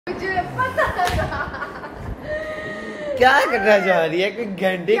मुझे पता था। क्या करना चाह रही है? कोई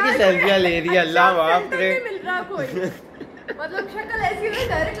घंटे की सेल्फियां ले रही है। अल्लाह माफ करे। मिल रहा कोई मतलब शक्ल ऐसी है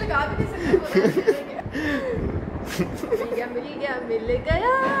डायरेक्ट लगा भी नहीं सकते। मिल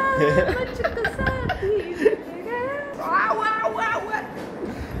गया मुझको साथी मिल गया।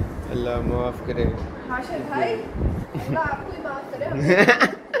 अल्लाह माफ करे। हाशिर भाई अल्लाह आपको ही माफ करे।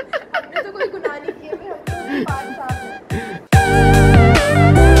 हमने तो कोई गुनाह नहीं किया। फिर हमको पाँच साल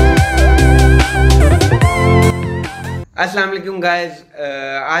अस्सलाम वालेकुम गाइस।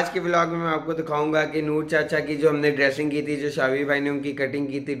 आज के व्लॉग में मैं आपको दिखाऊंगा कि नूर चाचा की जो हमने ड्रेसिंग की थी, जो शावी भाई ने उनकी कटिंग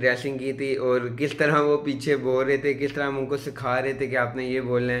की थी, ड्रेसिंग की थी, और किस तरह वो पीछे बोल रहे थे, किस तरह हम उनको सिखा रहे थे कि आपने ये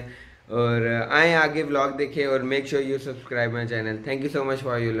बोलना है। और आए आगे व्लॉग देखें और make sure you subscribe my channel. Thank you so much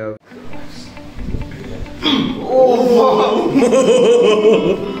for your love.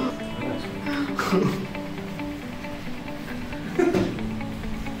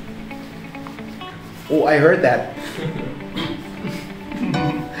 Oh, I heard that.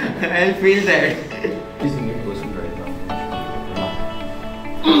 I feel that. He's a new person right now.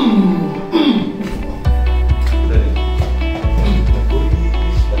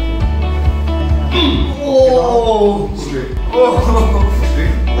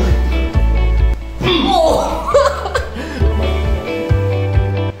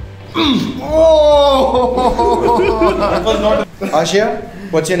 Hashir,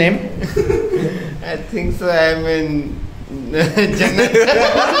 what's your name? I think so. I'm in Jannat.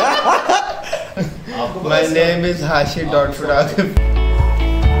 My name is Hashir. Photography.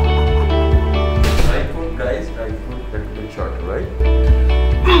 Right foot, guys. Right foot, left foot short, right?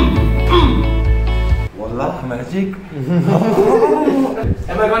 Wallah, magic.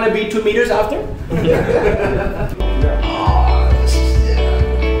 Am I gonna be 2 meters after?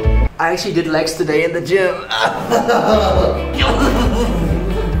 I actually did legs today in the gym.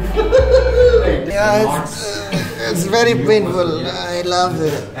 Yeah, it's very painful. I love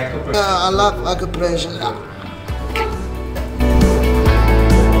it. I love acupressure.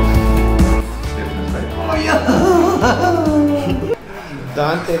 Oh yeah.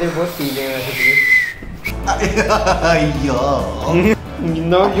 दांत तेरे बहुत पीले हैं वैसे।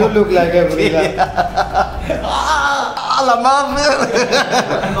 No, you look like a gorilla. Allah mama.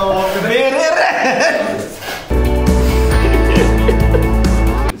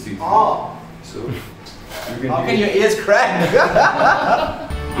 So, you How can your ears crack?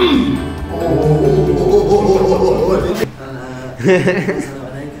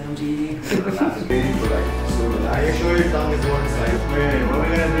 Are you sure your tongue is one side? Wait, what are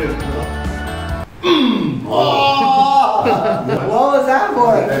we gonna do? What was that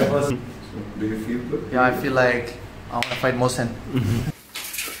for? Do you feel good? Yeah, I feel like I want to fight Mohsen.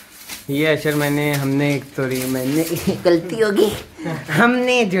 ये अशर हमने गलती होगी।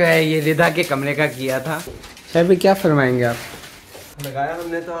 हमने जो है ये रिदा के कमरे का किया था। शायद क्या फरमाएंगे आप? लगाया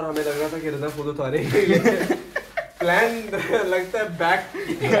हमने तो, और हमें लग रहा था कि रिदा खुद उतारेगी। प्लान लगता है बैक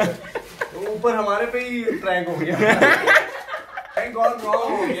ऊपर हमारे पे ही ट्रैक हो गया। Thank God wrong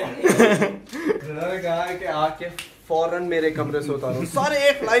हो गया। रिदा ने कहा कि आके फौरन मेरे कमरे से उतारो, सारे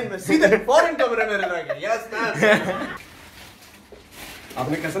एक लाइन में सीधे फौरन कमरे में रिदा के। Yes man.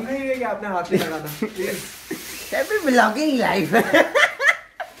 आपने कसम खाई है कि आपने हाथ नहीं लगाना। Please happy blogging life.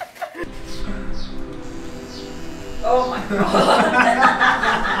 Oh my God.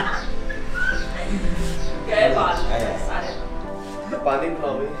 क्या बात है सारे। पानी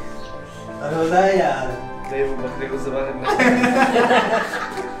पिलाओ भाई। रोजा यार। नहीं वो बकरे को ज़िबा करना।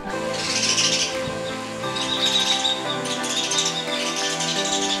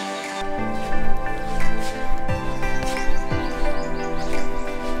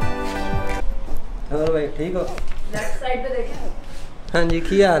 हेलो भाई, ठीक हो? लेफ्ट साइड पे देखें। हाँ जी,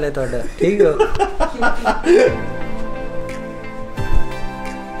 क्या हाल है ਤੁਹਾਡਾ? ठीक हो?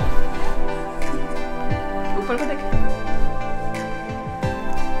 ऊपर को देखें।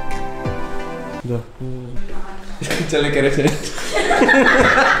 चले करे थे।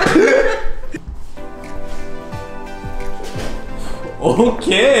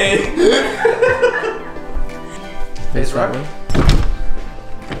 Okay. Face right.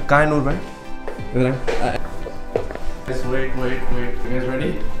 कहाँ है नूर भाई? इधर। Guys, wait. You guys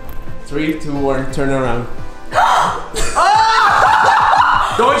ready? 3, 2, 1, turn around.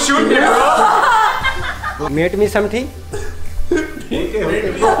 Don't shoot me, bro. Made me something.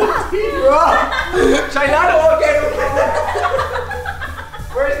 China, okay.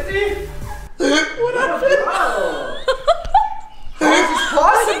 Where's Steve? What up, bro? How is this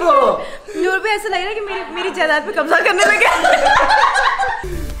possible? नूर पे ऐसा लग रहा है कि मेरी जायदाद पे कब्जा करने लगे।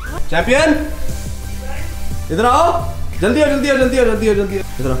 चैंपियन, इधर आओ। जल्दी आओ।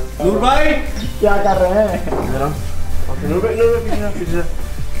 इधर नूर भाई क्या कर रहे हैं? इधर ओके नूर भाई पीछे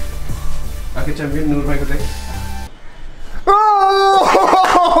आके चैंपियन नूर भाई को देख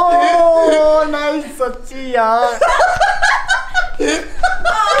नाइस सच्ची यार।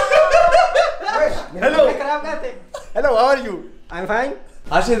 Hello hello, how are you? I am fine.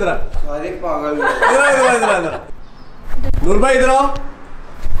 Hashir इधर अरे पागल इधर नूर भाई इधर आओ।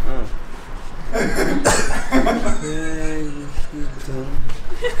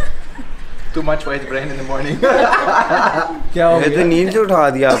 Too much white brain in the morning. क्या हो ये तो गया? नींद से उठा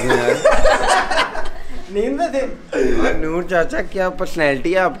दिया आपने यार। नींद में थे। नूर चाचा क्या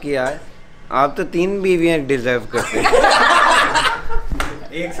पर्सनैलिटी है आपकी यार। आप तो 3 बीवियां डिजर्व करते हैं।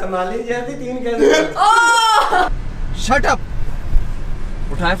 एक संभाली जाती 3 कैसे? Shut up.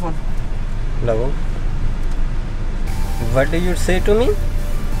 उठाए फोन। लगो। What do you say to me?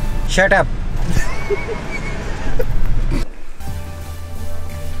 Shut up.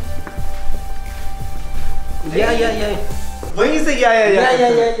 या वहीं से या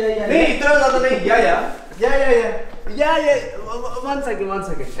नहीं इतना ज्यादा नहीं या one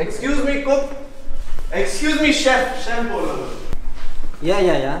second excuse me cook excuse me chef बोल रहा हूं या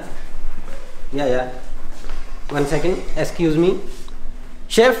 1 second. Excuse me.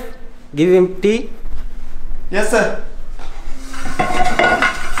 Chef, give him tea. Yes sir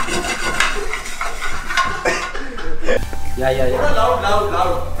या लाउड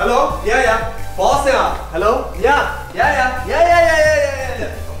हेलो या बॉस है आप हेलो या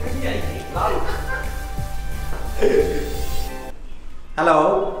हेलो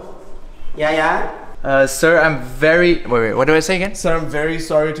या Sir, I'm very. Wait. What do I say again? Sir, I'm very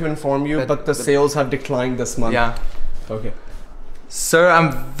sorry to inform you, but the sales have declined this month. Yeah. Okay. Sir, I'm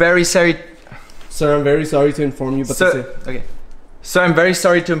very sorry. Sir, I'm very sorry to inform you, but Sir, okay. Sir, I'm very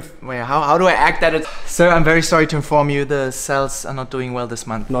sorry to. Wait, how do I act that? Sir, I'm very sorry to inform you the sales are not doing well this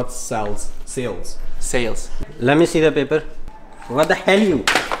month. not sales. Sales. Let me see the paper. What the hell you?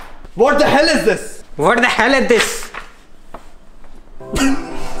 What the hell is this? What the hell is this?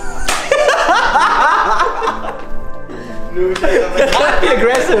 Can't be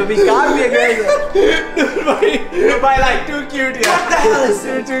aggressive. We can't be aggressive. By like too cute. Yeah. What the hell is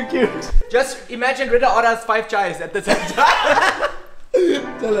it? Too cute. Just imagine Rita orders 5 chais at the same time.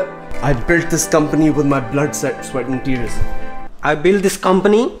 I built this company with my blood, sweat and tears. I built this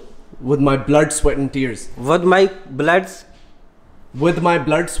company With my blood, sweat and tears. with my bloods, With my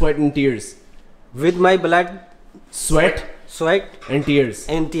blood, sweat and tears. with my blood, Sweat sweat and tears.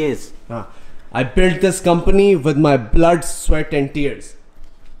 and tears. I built this company with my blood, sweat and tears.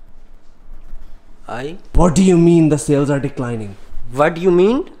 What do you mean the sales are declining? What do you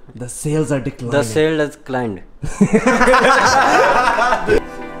mean? The sales are declining. The sale has declined.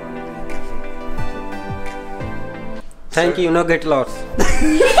 Thank you. No get lost.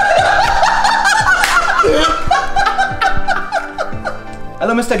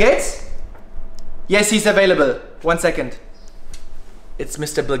 Hello, Mr. Gates? Yes, he's available. 1 second. It's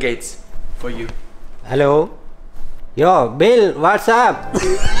Mr. Bill Gates for you. Hello. Yo, Bill. What's up?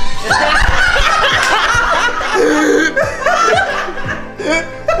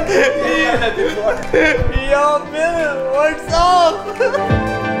 Yo, Bill, what's up?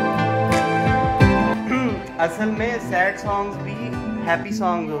 असल में sad songs भी happy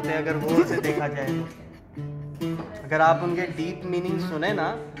songs होते हैं अगर वो से देखा जाए तो। अगर आप उनके डीप मीनिंग सुने ना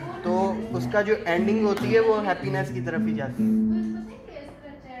तो उसका जो एंडिंग होती है वो हैप्पीनेस की तरफ ही जाती है।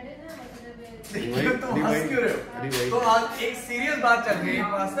 तो आज एक सीरियस बात चल रही है।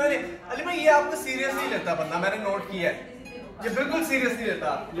 अली भाई ये आपको सीरियस नहीं लेता बंदा, मैंने नोट किया है। ये बिल्कुल सीरियस नहीं लेता।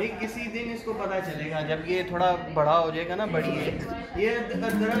 लेकिन किसी दिन इसको पता चलेगा जब ये थोड़ा बड़ा हो जाएगा ना, बड़ी है ये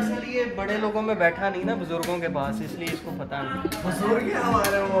दरअसल ये बड़े लोगों में बैठा नहीं ना, बुजुर्गों के पास, इसलिए इसको पता नहीं। बुजुर्ग है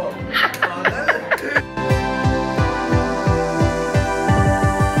हमारे वो।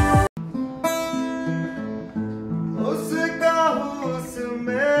 उसका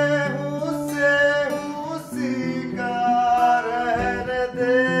उसमें उसे उसी का रहने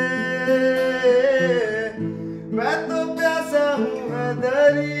दे, मैं तो प्यासा हूँ है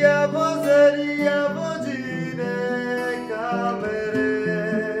दरिया वो जीने का मेरे,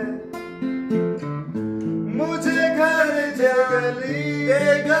 मुझे घर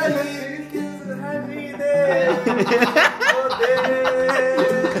गली किस हरी दे वो दे,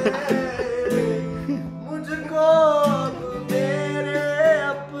 मुझको तू मेरे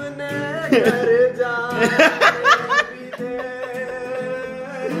अपने घर जाने भी दे।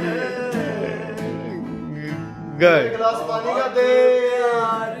 Good. गिलास पानी का दे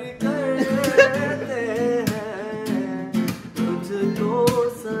यार कर